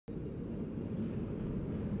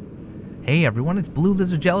Hey everyone, it's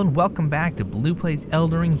BlueLizardJello and welcome back to Blue Plays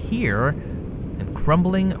Elden Ring here in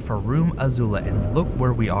crumbling Farum Azula. And look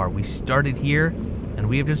where we are. We started here and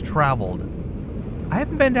we have just traveled. I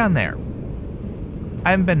haven't been down there.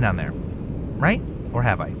 Right? Or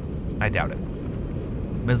have I? I doubt it.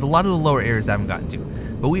 There's a lot of the lower areas I haven't gotten to.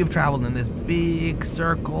 But we have traveled in this big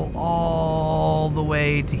circle all the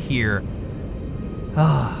way to here.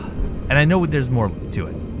 And I know there's more to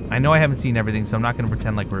it. I know I haven't seen everything, so I'm not going to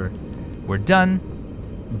pretend like we're done,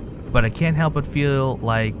 but I can't help but feel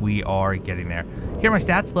like we are getting there. Here are my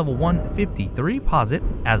stats, level 153. Pause it,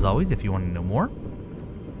 as always, if you want to know more.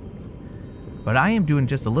 But I am doing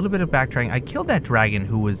just a little bit of backtracking. I killed that dragon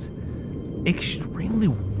who was extremely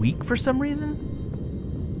weak for some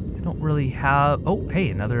reason. I don't really have... Oh,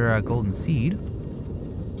 hey, another golden seed.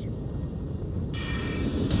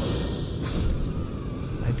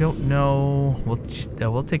 I don't know. We'll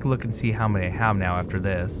take a look and see how many I have now after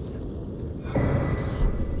this.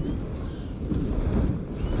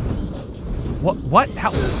 What?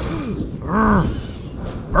 How? Urgh.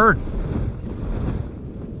 Birds.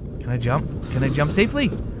 Can I jump? Can I jump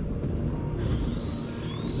safely?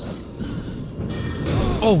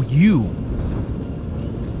 Oh, you.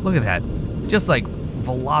 Look at that. Just like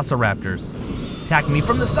velociraptors attacking me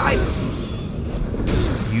from the side.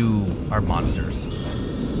 You are monsters.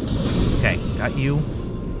 Okay, got you.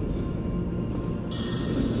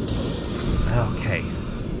 Okay.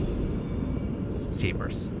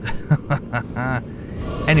 Jeepers.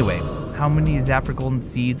 Anyway, how many is that for golden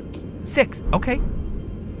seeds? 6. Okay.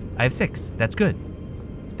 I have 6. That's good.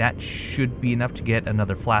 That should be enough to get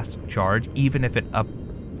another flask charge, even if it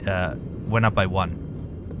went up by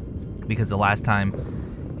 1. Because the last time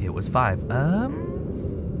it was 5. I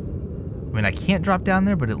mean, I can't drop down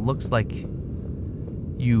there, but it looks like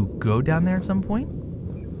you go down there at some point.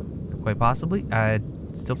 Quite possibly. I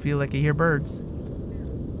still feel like I hear birds.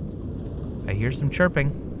 I hear some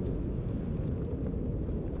chirping.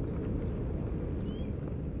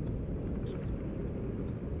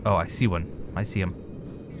 Oh, I see one. I see him.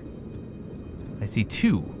 I see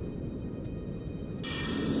 2.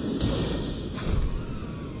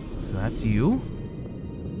 So that's you.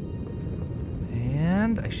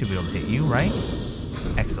 And I should be able to hit you, right?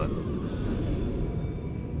 Excellent.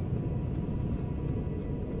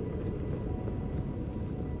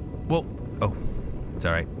 Whoa. Oh. It's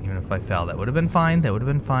alright. Even if I fell, that would have been fine. That would have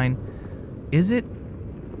been fine. Is it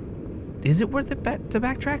worth it to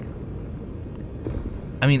backtrack?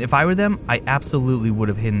 I mean, if I were them, I absolutely would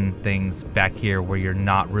have hidden things back here where you're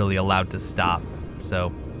not really allowed to stop.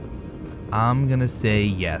 So, I'm gonna say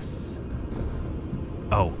yes.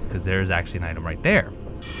 Oh, because there's actually an item right there.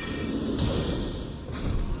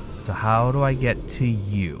 So how do I get to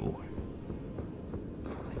you?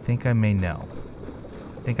 I think I may know.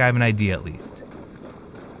 I think I have an idea at least.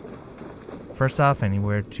 First off,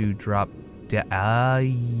 anywhere to drop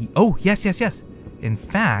oh, yes. In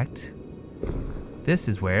fact, this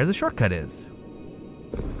is where the shortcut is.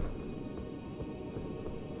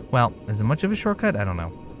 Well, is it much of a shortcut? I don't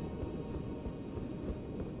know.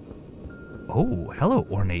 Oh, hello,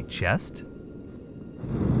 ornate chest.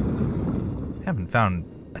 Haven't found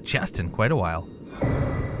a chest in quite a while.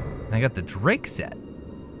 And I got the Drake set.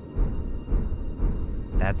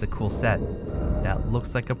 That's a cool set. That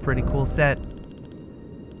looks like a pretty cool set.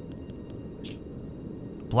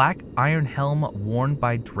 Black iron helm worn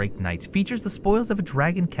by Drake Knights features the spoils of a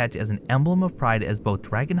dragon catch as an emblem of pride as both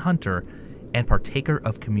dragon hunter and partaker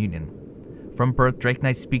of communion. From birth, Drake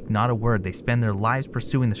Knights speak not a word. They spend their lives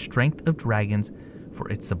pursuing the strength of dragons for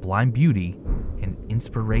its sublime beauty and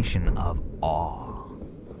inspiration of awe.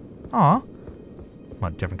 Aw.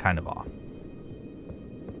 Well, different kind of awe.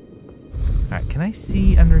 Alright, can I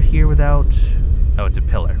see under here without... Oh, it's a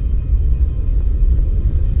pillar.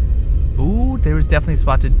 Ooh, there was definitely a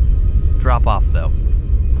spot to drop off, though.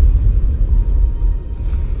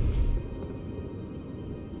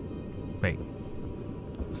 Wait.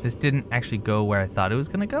 This didn't actually go where I thought it was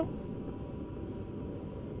gonna go?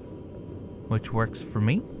 Which works for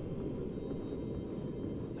me.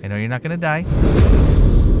 I know you're not gonna die.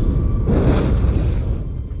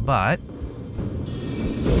 But...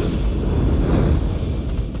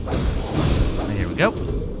 Here we go.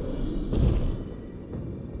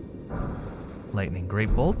 Lightning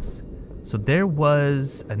great bolts. So there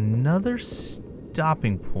was another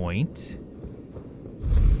stopping point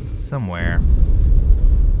somewhere.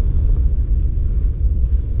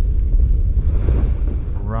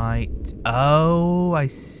 Right. Oh, I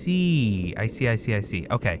see. I see.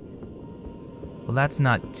 Okay. Well, that's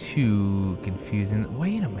not too confusing.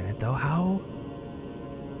 Wait a minute, though. How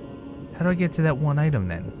do I get to that one item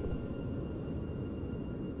then?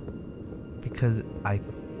 because I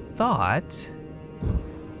thought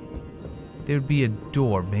there'd be a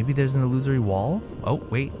door. Maybe there's an illusory wall. Oh,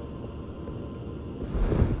 wait.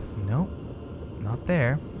 No, not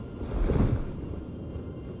there.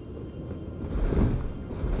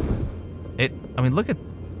 I mean, look at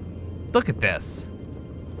this.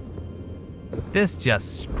 This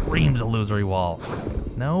just screams illusory wall.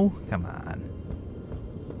 No, come on.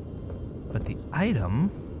 But the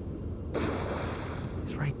item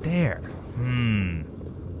is right there.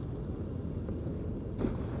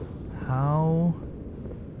 How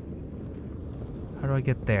do I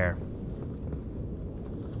get there?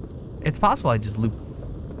 It's possible I just loop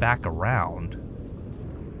back around.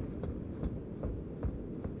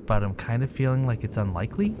 But I'm kind of feeling like it's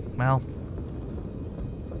unlikely. Well,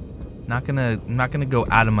 I'm not gonna go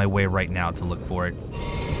out of my way right now to look for it.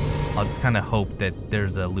 I'll just kind of hope that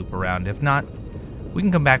there's a loop around. If not, we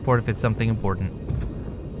can come back for it if it's something important.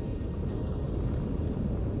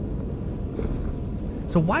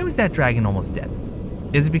 So why was that dragon almost dead?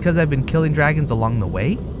 Is it because I've been killing dragons along the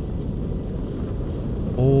way?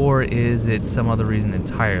 Or is it some other reason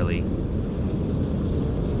entirely?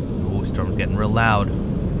 Ooh, storm's getting real loud.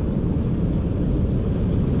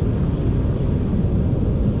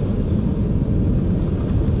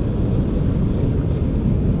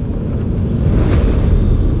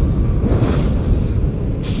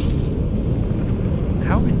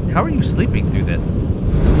 How are you sleeping through this?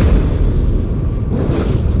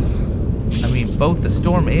 I mean, both the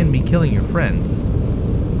storm and me killing your friends.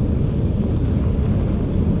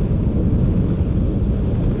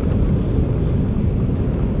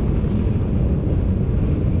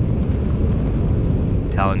 I'm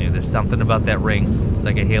telling you, there's something about that ring. It's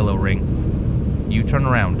like a halo ring. You turn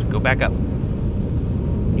around. Go back up.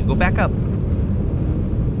 You go back up.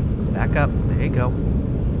 Back up. There you go.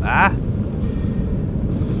 Ah!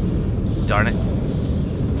 Darn it.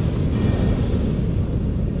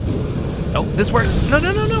 Oh, this works. No,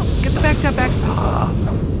 no, no, no. Get the backstab back. Ah.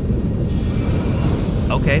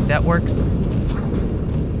 Okay, that works.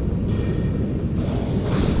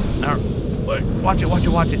 All right. Watch it, watch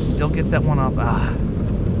it, watch it. Still gets that one off. Ah.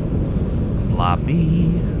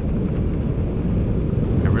 Sloppy.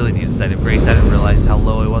 I really need a sight of grace. I didn't realize how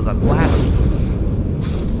low I was on flasks.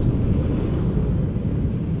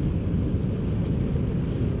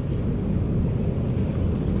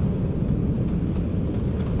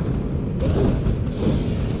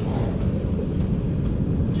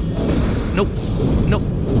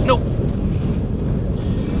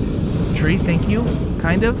 Tree, thank you.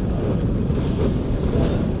 Kind of.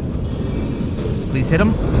 Please hit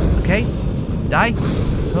him. Okay. Die.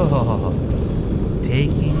 Oh.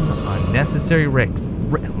 Taking unnecessary risks.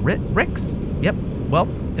 Risks? Yep. Well,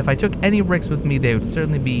 if I took any risks with me, they would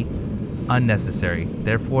certainly be unnecessary.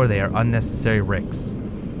 Therefore, they are unnecessary risks.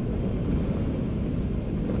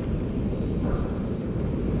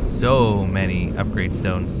 So many upgrade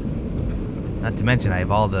stones. Not to mention, I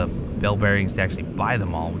have all the bell bearings to actually buy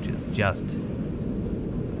them all, which is just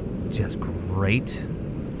great.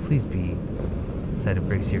 Please be sight of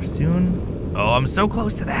grace here soon. Oh, I'm so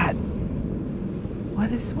close to that.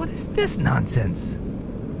 What is this nonsense?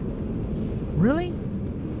 Really?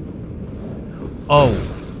 Oh,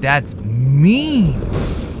 that's mean.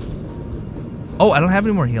 Oh, I don't have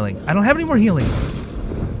any more healing. I don't have any more healing.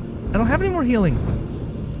 I don't have any more healing.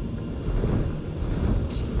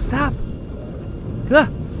 Stop. Ah.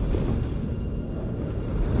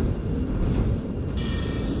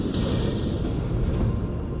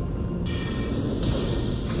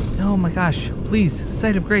 Oh my gosh, please,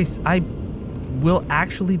 sight of grace. I will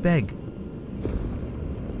actually beg.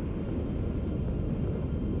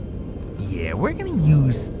 Yeah, we're gonna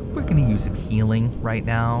use some healing right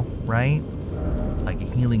now, right? Like a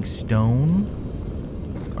healing stone.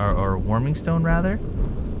 Or a warming stone rather.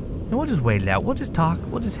 And we'll just wait it out. We'll just talk.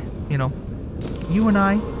 We'll just, you know, you and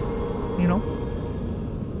I, you know.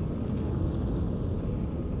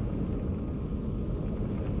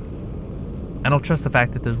 I don't trust the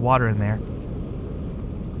fact that there's water in there.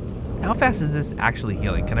 How fast is this actually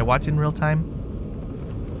healing? Can I watch in real time?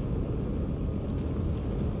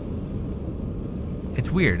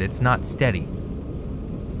 It's weird. It's not steady.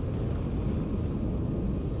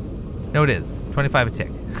 No, it is. 25 a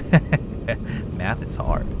tick. Math is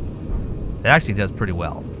hard. It actually does pretty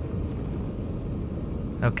well.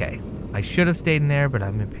 Okay. I should have stayed in there, but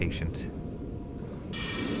I'm impatient.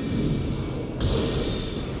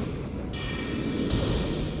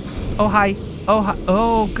 Oh, hi. Oh, hi.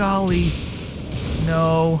 Oh, golly.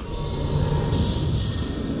 No.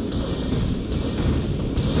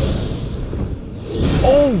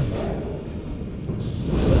 Oh!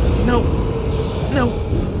 No.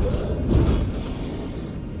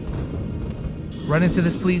 Run into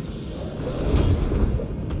this, please.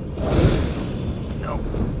 No,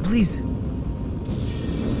 please.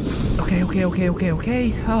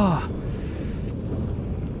 Okay. Oh.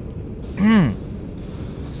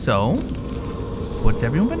 So, what's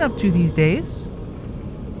everyone been up to these days?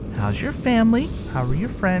 How's your family? How are your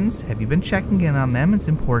friends? Have you been checking in on them? It's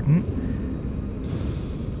important.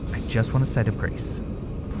 I just want a sight of grace.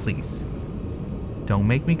 Please. Don't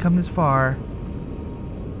make me come this far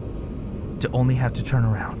to only have to turn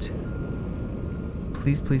around.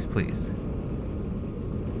 Please, please, please.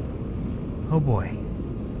 Oh boy.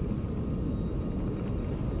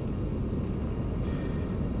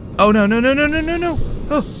 Oh no.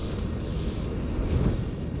 Oh.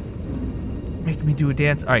 Make me do a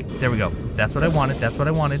dance. Alright, there we go. That's what I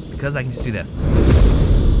wanted. Because I can just do this.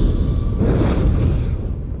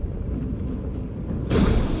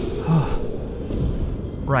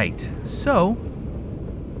 Right. So.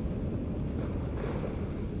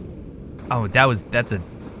 Oh, that's a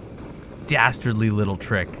dastardly little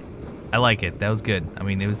trick. I like it. That was good. I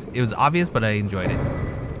mean, it was obvious, but I enjoyed it.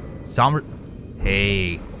 Somber.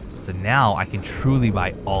 Hey. So now I can truly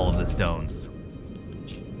buy all of the stones.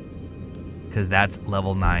 Because that's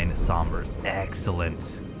level 9 Sombers.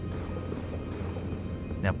 Excellent.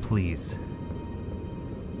 Now please.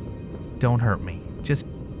 Don't hurt me. Just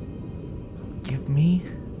give me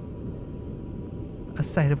a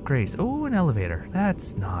sight of grace. Oh, an elevator.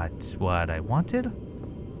 That's not what I wanted.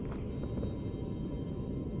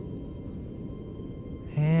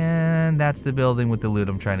 And that's the building with the loot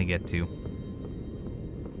I'm trying to get to.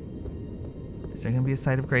 Is there going to be a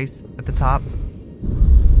sight of grace at the top?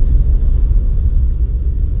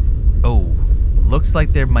 Oh, looks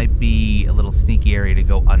like there might be a little sneaky area to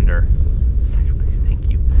go under. Sight of grace, thank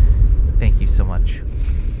you. Thank you so much.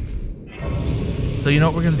 So you know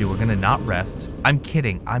what we're going to do? We're going to not rest. I'm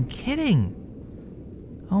kidding.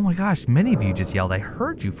 Oh my gosh, many of you just yelled. I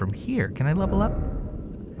heard you from here. Can I level up?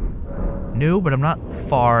 No, but I'm not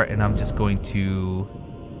far, and I'm just going to...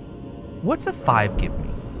 What's a 5 give me?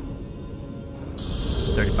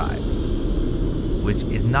 35. Which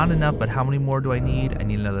is not enough, but how many more do I need? I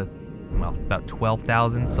need another, well, about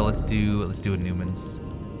 12,000. So let's do a Newman's.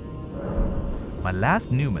 My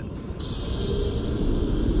last Newman's.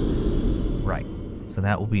 Right. So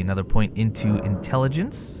that will be another point into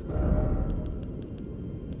intelligence.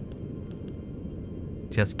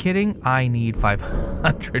 Just kidding. I need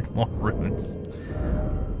 500 more runes.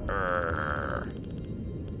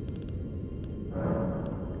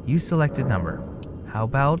 You selected number. How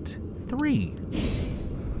about 3?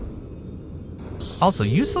 Also,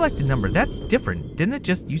 you selected number. That's different. Didn't it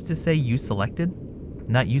just used to say you selected?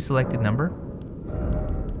 Not you selected number?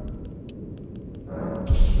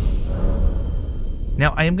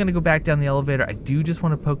 Now, I am going to go back down the elevator. I do just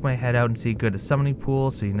want to poke my head out and see good a summoning pool,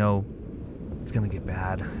 so you know it's going to get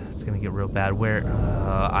bad. It's going to get real bad. Where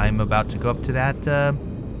I'm about to go up to that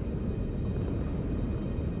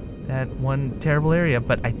one terrible area,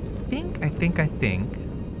 but I think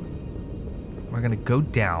we're gonna go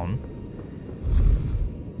down,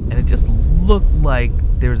 and it just looked like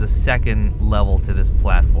there's a second level to this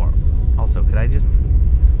platform. Also, could I just,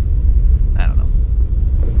 I don't know.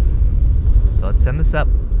 So let's send this up,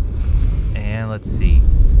 and let's see.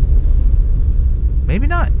 Maybe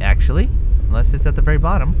not, actually, unless it's at the very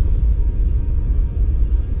bottom.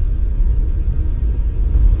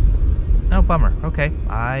 No, bummer. Okay,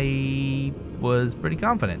 I was pretty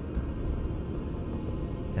confident.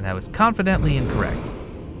 And I was confidently incorrect.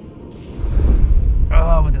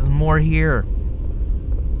 Oh, but there's more here.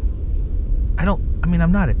 I mean,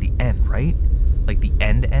 I'm not at the end, right? Like the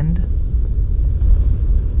end?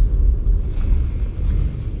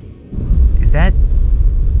 Is that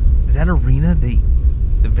arena the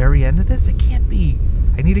very end of this? It can't be.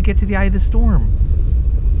 I need to get to the Eye of the Storm.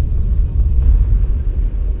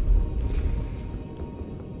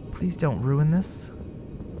 Please don't ruin this.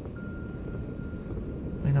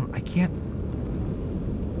 I mean, I can't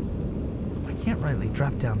rightly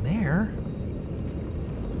drop down there.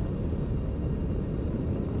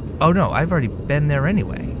 Oh no, I've already been there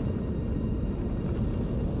anyway.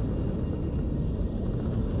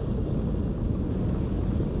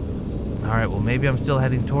 Alright, well maybe I'm still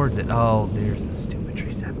heading towards it. Oh, there's the stupid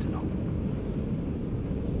tree sentinel.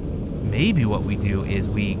 Maybe what we do is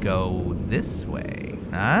we go this way.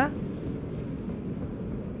 Huh?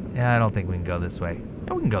 Yeah, I don't think we can go this way.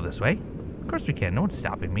 Yeah, we can go this way. Of course we can. No one's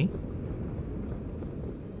stopping me.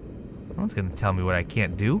 No one's gonna tell me what I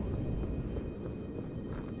can't do.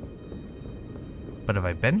 But have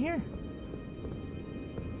I been here?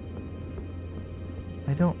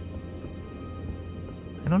 I don't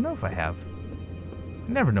know if I have.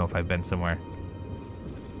 never know if I've been somewhere.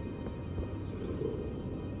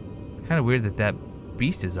 Kind of weird that that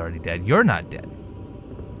beast is already dead. You're not dead.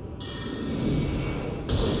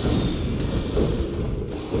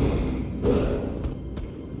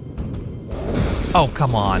 Oh,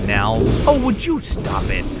 come on now. Oh, would you stop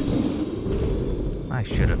it? I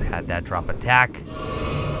should have had that drop attack.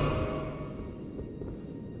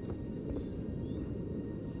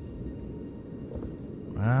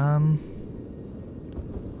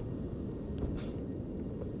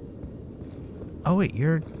 Oh wait,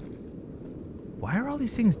 you're... Why are all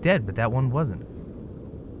these things dead, but that one wasn't?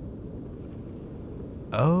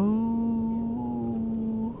 Oh...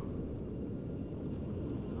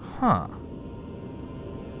 Huh.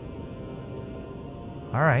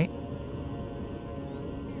 Alright.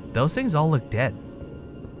 Those things all look dead.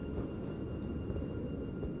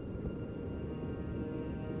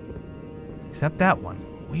 Except that one.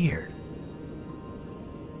 Weird.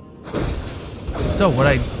 So what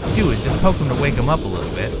I do is just poke them to wake them up a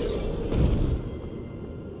little bit.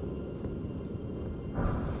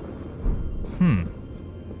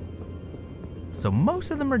 So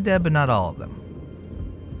most of them are dead, but not all of them.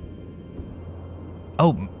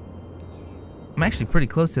 Oh, I'm actually pretty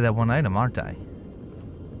close to that one item, aren't I?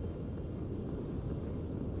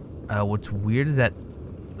 What's weird is that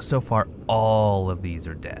so far all of these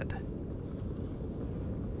are dead.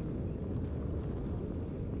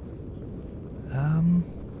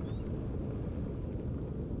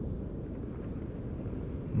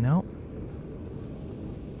 No.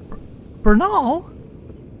 Bernahl?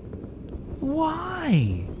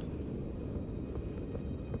 Why?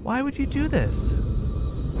 Why would you do this?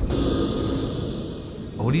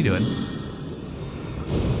 Oh, what are you doing?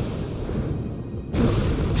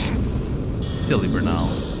 Silly Bernahl.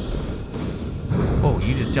 Oh,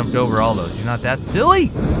 you just jumped over all those. You're not that silly.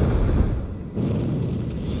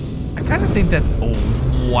 I kind of think that...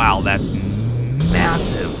 Oh, wow, that's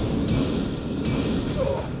massive.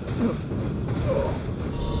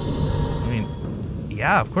 I mean,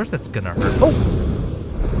 yeah, of course that's gonna hurt. Oh!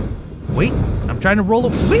 Wait, I'm trying to roll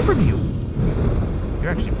away from you.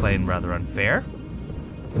 You're actually playing rather unfair.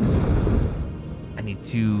 I need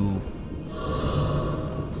to...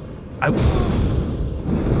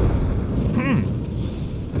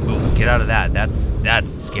 Ooh, get out of that. That's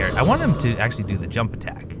scary. I want him to actually do the jump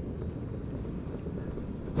attack.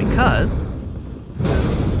 Because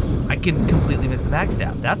I can completely miss the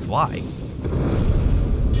backstab. That's why.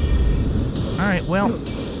 Alright, well.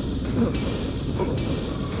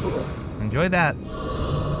 Enjoy that.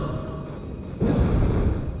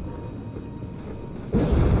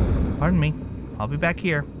 Pardon me. I'll be back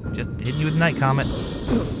here. Just hitting you with Night Comet.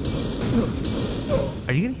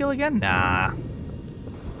 Are you gonna heal again? Nah.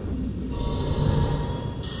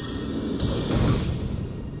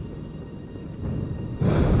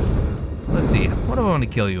 Let's see. What do I want to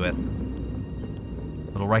kill you with?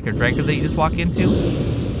 Little Riker Dranker that you just walk into?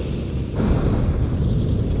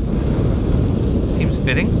 Seems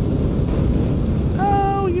fitting.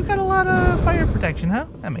 Oh, you got a lot of fire protection, huh?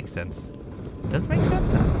 That makes sense. Does it make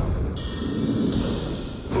sense? Huh?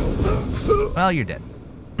 Well, you're dead.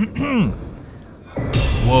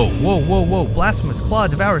 Whoa, whoa, whoa, whoa. Blasphemous Claw,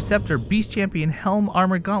 Devour Scepter, Beast Champion, Helm,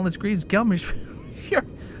 Armor, Gauntlets, Greaves, Gelmish.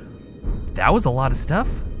 That was a lot of stuff.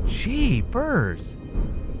 Jeepers.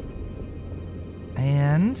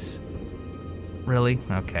 And... Really?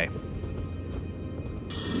 Okay.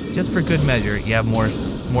 Just for good measure, you have more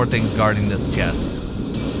things guarding this chest.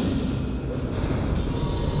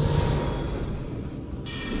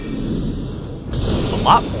 A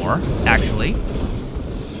lot more, actually.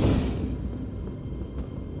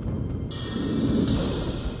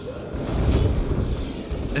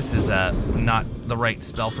 This is not the right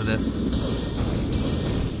spell for this.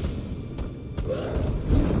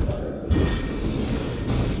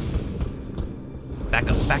 Back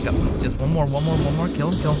up, back up. Just one more. Kill him,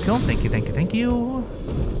 kill him, kill him. Thank you, thank you, thank you.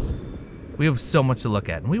 We have so much to look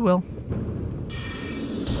at, and we will.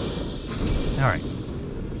 Alright.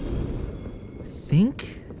 Think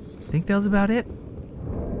that was about it?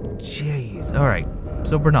 Jeez. Alright.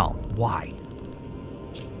 So Bernahl, why?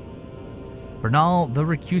 Bernahl the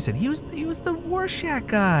Recusant. He was the War Shack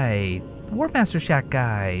guy. War Master Shack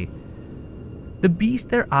guy. The beast,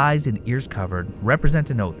 their eyes and ears covered, represent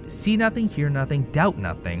an oath. See nothing, hear nothing, doubt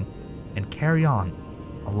nothing, and carry on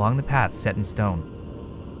along the path set in stone.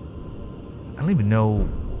 I don't even know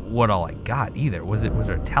what all I got either. Was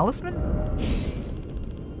there a talisman?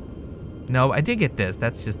 No, I did get this.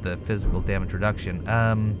 That's just the physical damage reduction.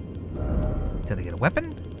 Did I get a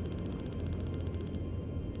weapon?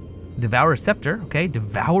 Devourer Scepter, okay.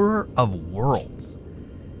 Devourer of Worlds.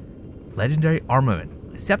 Legendary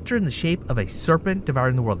armament. A scepter in the shape of a serpent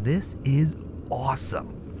devouring the world. This is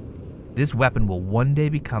awesome. This weapon will one day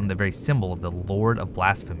become the very symbol of the Lord of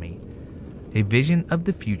Blasphemy. A vision of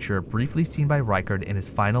the future briefly seen by Rykard in his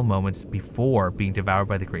final moments before being devoured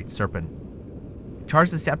by the great serpent.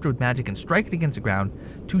 Charge the scepter with magic and strike it against the ground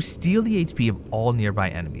to steal the HP of all nearby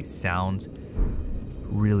enemies. Sounds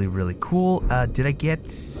really, really cool. Did I get...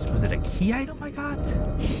 was it a key item I got?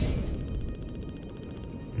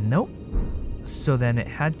 Nope. So then it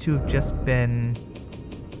had to have just been...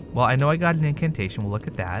 well, I know I got an incantation. We'll look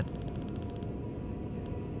at that.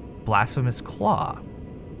 Blasphemous Claw.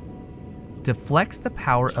 Deflects the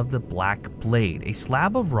power of the Black Blade, a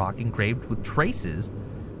slab of rock engraved with traces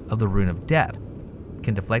of the Rune of Death.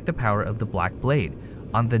 Can deflect the power of the Black Blade.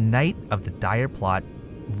 On the night of the dire plot,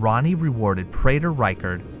 Ronnie rewarded Praetor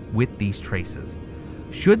Rykard with these traces.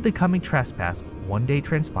 Should the coming trespass one day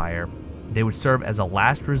transpire, they would serve as a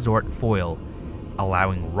last resort foil,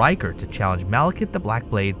 allowing Rykard to challenge Malekith the Black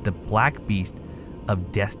Blade, the Black Beast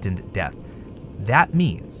of destined death. That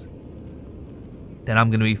means that I'm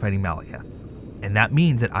going to be fighting Malekith. And that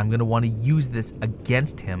means that I'm going to want to use this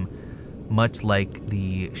against him, much like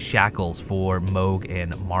the shackles for Moog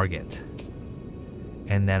and Margit.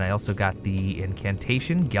 And then I also got the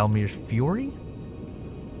incantation, Gelmir's Fury,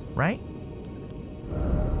 right?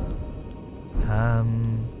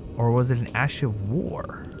 Or was it an Ash of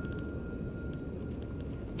War?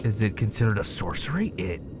 Is it considered a sorcery?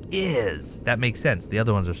 It is. That makes sense. The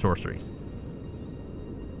other ones are sorceries.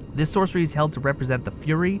 This sorcery is held to represent the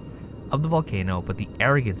fury of the volcano, but the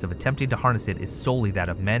arrogance of attempting to harness it is solely that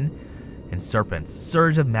of men and serpents.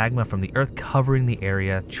 Surge of magma from the earth covering the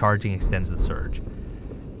area. Charging extends the surge.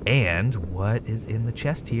 And what is in the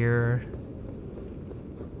chest here?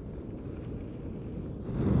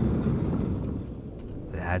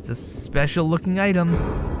 That's a special looking item.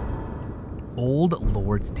 Old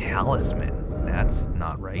Lord's Talisman. That's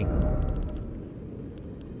not right.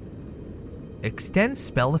 Extends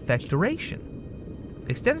spell effect duration.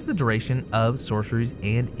 Extends the duration of sorceries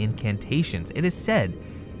and incantations. It is said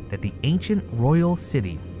that the ancient royal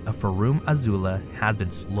city of Farum Azula has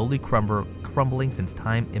been slowly crumbling since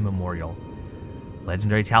time immemorial.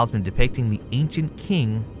 Legendary talisman depicting the ancient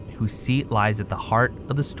king whose seat lies at the heart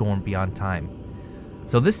of the storm beyond time.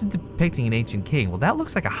 So this is depicting an ancient king. Well, that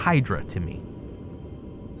looks like a Hydra to me.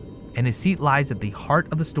 And his seat lies at the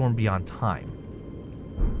heart of the storm beyond time.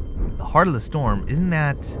 The heart of the storm, isn't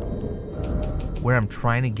that where I'm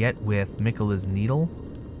trying to get with Miquella's needle?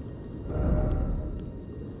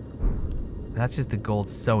 That's just the gold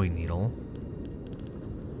sewing needle.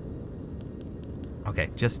 Okay,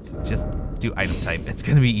 just do item type. It's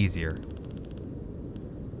gonna be easier.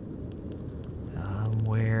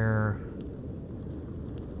 Where?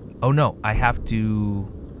 Oh no, I have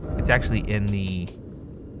to. It's actually in the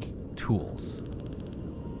tools.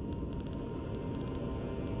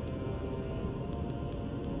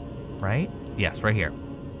 Right? Yes, right here.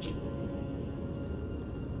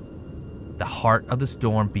 The heart of the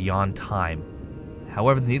storm beyond time.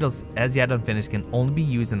 However, the needles, as yet unfinished, can only be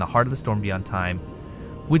used in the heart of the storm beyond time,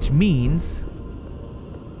 which means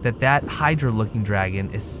that that Hydra-looking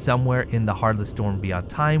dragon is somewhere in the heart of the storm beyond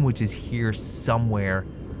time, which is here somewhere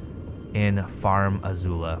in Farum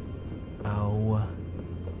Azula. Oh,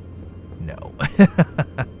 no.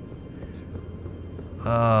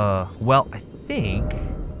 Well, I think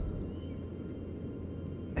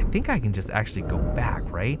I can just actually go back,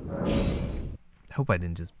 right? I hope I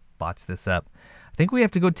didn't just botch this up. I think we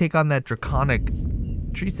have to go take on that draconic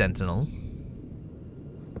tree sentinel.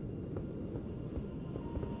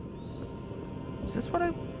 Is this what I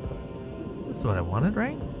wanted,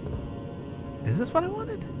 right? Is this what I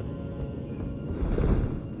wanted?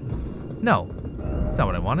 No, that's not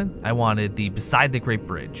what I wanted. I wanted the beside the Great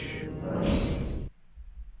Bridge.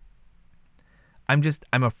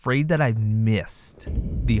 I'm afraid that I've missed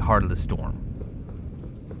the heart of the storm.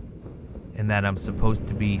 And that I'm supposed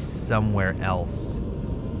to be somewhere else.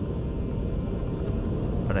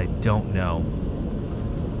 But I don't know.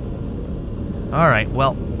 Alright,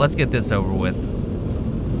 well, let's get this over with.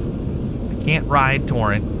 I can't ride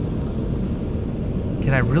Torrent.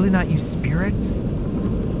 Can I really not use spirits?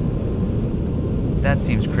 That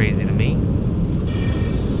seems crazy to me.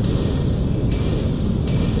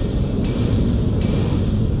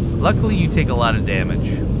 Luckily, you take a lot of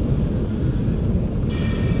damage.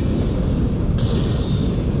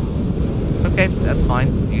 Okay, that's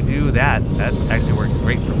fine. You do that. That actually works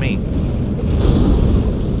great for me.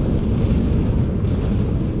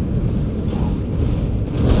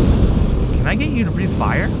 Can I get you to breathe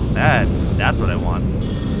fire? That's what I want.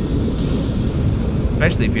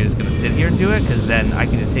 Especially if you're just gonna sit here and do it, because then I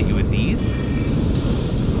can just hit you with these.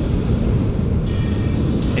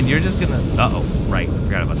 And you're just gonna, uh-oh, right, I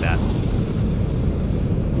forgot about that.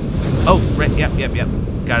 Oh, right, yep.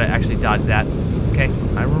 Gotta actually dodge that. Okay,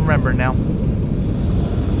 I remember now.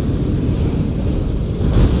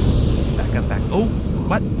 Back. Oh,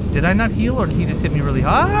 what? Did I not heal, or did he just hit me really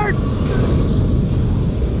hard?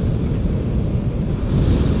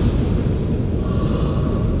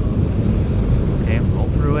 Okay, roll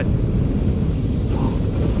through it.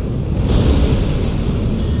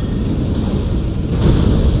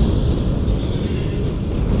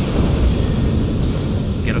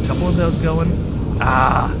 Get a couple of those going.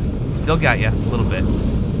 Ah, still got you a little bit.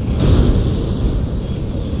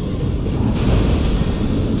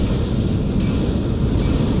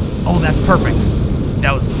 Oh, that's perfect.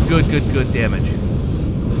 That was good damage.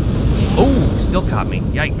 Oh, still caught me.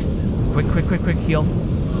 Yikes. Quick heal.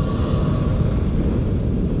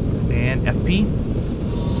 And FP.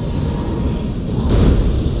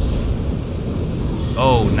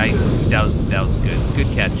 Oh, nice. That was good. Good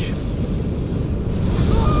catch.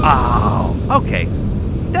 Oh, okay.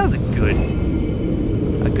 That was a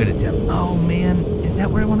good attempt. Oh man, is that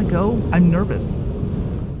where I want to go? I'm nervous.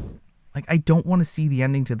 Like, I don't want to see the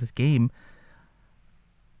ending to this game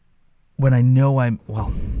when I know I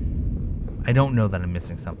don't know that I'm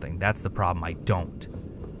missing something. That's the problem. I don't.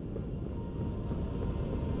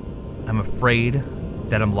 I'm afraid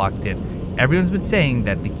that I'm locked in. Everyone's been saying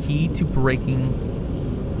that the key to breaking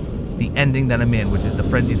the ending that I'm in, which is the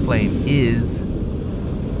Frenzied Flame, is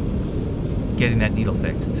getting that needle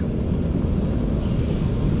fixed.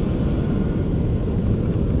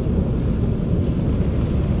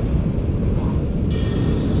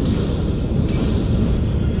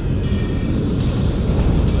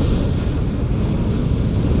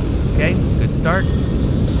 Okay, good start.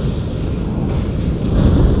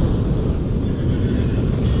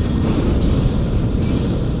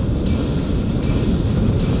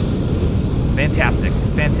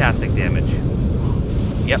 Fantastic damage.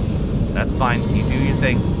 Yep, that's fine. You do your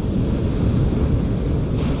thing.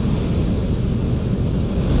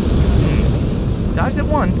 Dodged it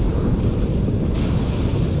once.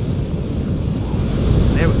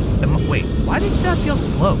 There. Wait, why did that feel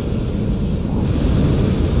slow?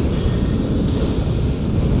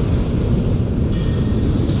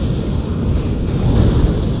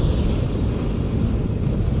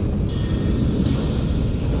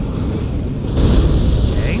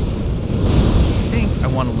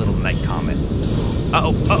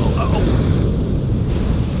 Uh-oh.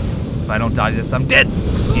 If I don't dodge this, I'm dead.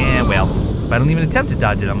 Yeah, well, if I don't even attempt to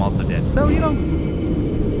dodge it, I'm also dead. So, you know,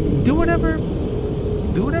 do whatever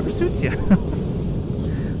suits you.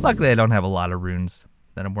 Luckily, I don't have a lot of runes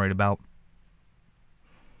that I'm worried about.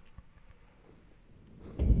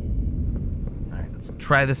 All right, let's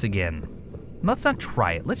try this again. Let's not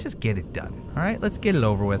try it. Let's just get it done. All right, let's get it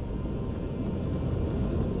over with.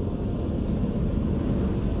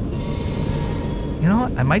 You know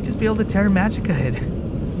what? I might just be able to tear magic ahead.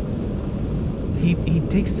 He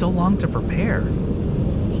takes so long to prepare.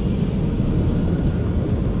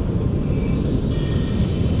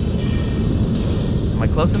 Am I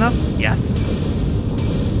close enough? Yes.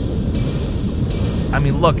 I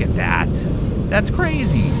mean, look at that. That's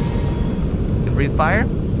crazy. Can breathe fire?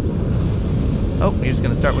 Oh, you're just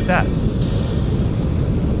gonna start with that.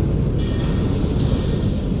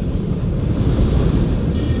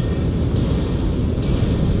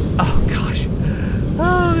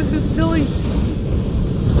 Oh, this is silly.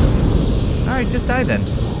 Alright, just die then,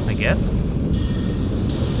 I guess.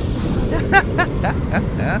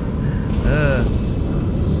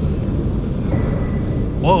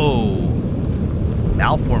 Whoa.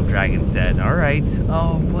 Malformed dragon said, alright.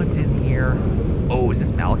 Oh, what's in here? Oh, is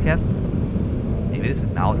this Malekith? Maybe this is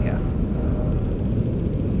Malekith.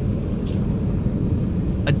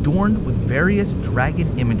 Adorned with various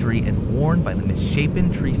dragon imagery and worn by the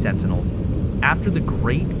misshapen tree sentinels. After the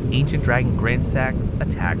great ancient dragon Grandsax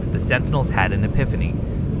attacked, the Sentinels had an epiphany.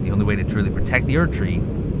 The only way to truly protect the Erdtree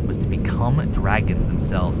was to become dragons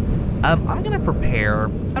themselves. I'm gonna prepare.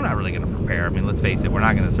 I'm not really gonna prepare. I mean, let's face it, we're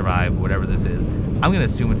not gonna survive whatever this is. I'm gonna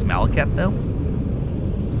assume it's Malekith though.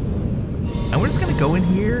 And we're just gonna go in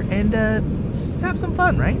here and just have some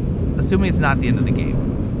fun, right? Assuming it's not the end of the game.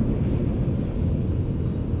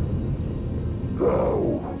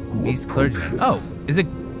 Beast clergyman. Oh, is it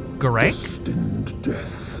Garek? Destined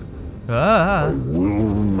death. Ah. I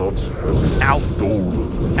will not have Ow.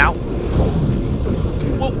 stolen Ow. from me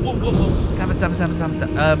again. Whoa. Stop it.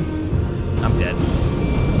 I'm dead.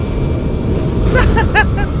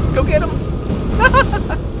 Go get him.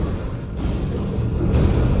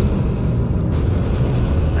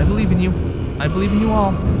 believe in you. I believe in you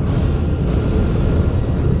all.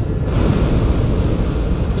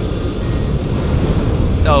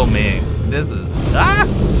 Oh man, this is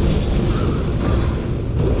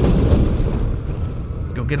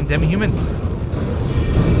Go get them, demi-humans.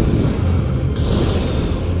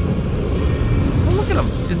 Oh, look at them,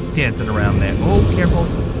 just dancing around there. Oh, careful.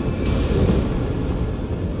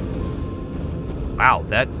 Wow,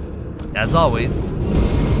 that, as always,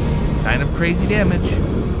 kind of crazy damage.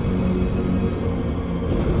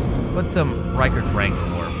 Put some Riker's rank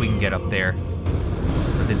more if we can get up there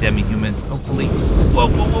with the demi-humans, hopefully. Whoa,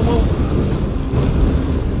 whoa, whoa, whoa.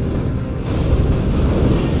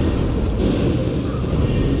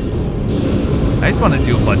 I just want to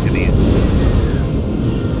do a bunch of these.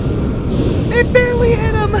 It barely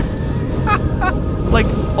hit him! Like,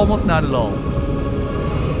 almost not at all.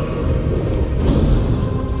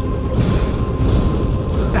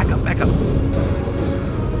 Back up, back up.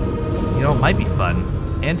 You know, it might be fun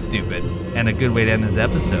and stupid and a good way to end this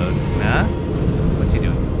episode. Huh? What's he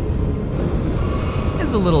doing?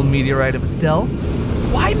 Here's a little meteorite of Estelle.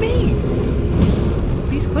 Why me?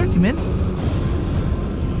 Beast clergyman?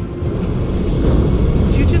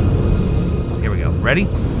 Would you just... Here we go. Ready?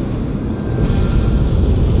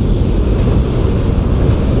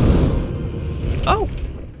 Oh!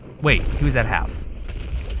 Wait, he was at half.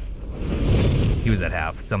 He was at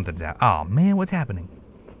half. Something's out. Oh man, what's happening?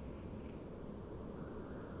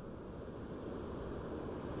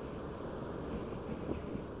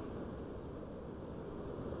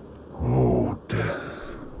 Oh,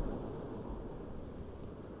 death.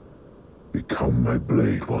 Become my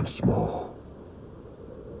blade once more.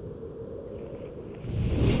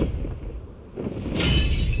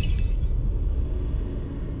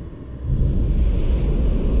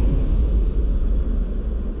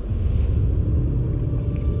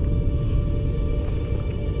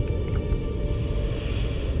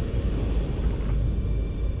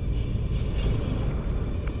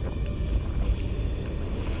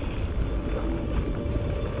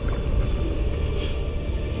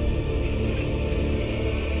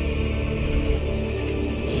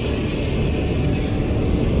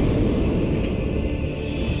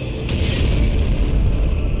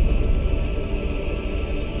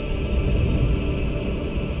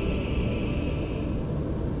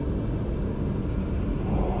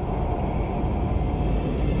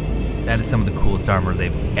 That is some of the coolest armor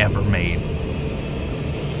they've ever made.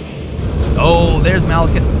 Oh, there's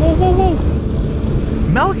Malekith. Whoa, whoa, whoa!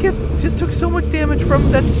 Malekith just took so much damage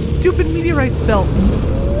from that stupid meteorite spell.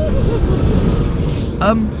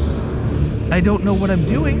 I don't know what I'm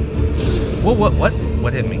doing. Whoa, what?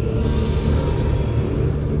 What hit me?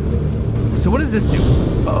 So what does this do?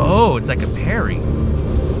 Oh, it's like a parry.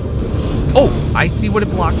 Oh, I see what it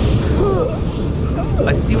blocks.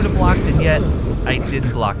 I see what it blocks, and yet I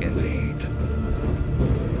didn't block it.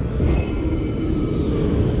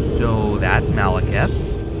 So that's Malekith.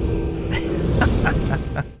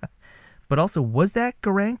 But also, was that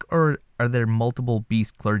Garank, or are there multiple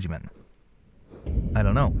beast clergymen? I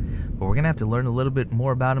don't know. But we're going to have to learn a little bit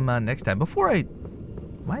more about him next time. Before I...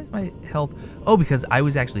 Why is my health... Oh, because I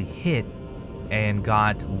was actually hit and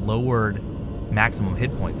got lowered maximum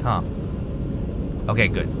hit points, huh? Okay,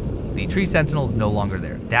 good. The tree sentinel is no longer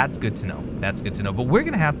there. That's good to know. That's good to know. But we're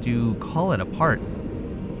going to have to call it apart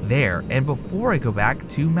there. And before I go back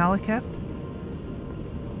to Malekith,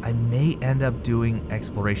 I may end up doing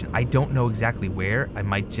exploration. I don't know exactly where. I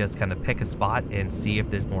might just kind of pick a spot and see if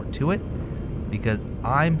there's more to it, because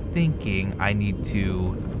I'm thinking I need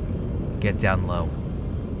to get down low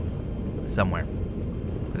somewhere.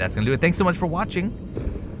 But that's going to do it. Thanks so much for watching.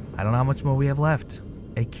 I don't know how much more we have left.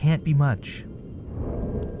 It can't be much.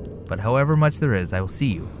 But however much there is, I will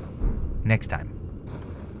see you next time.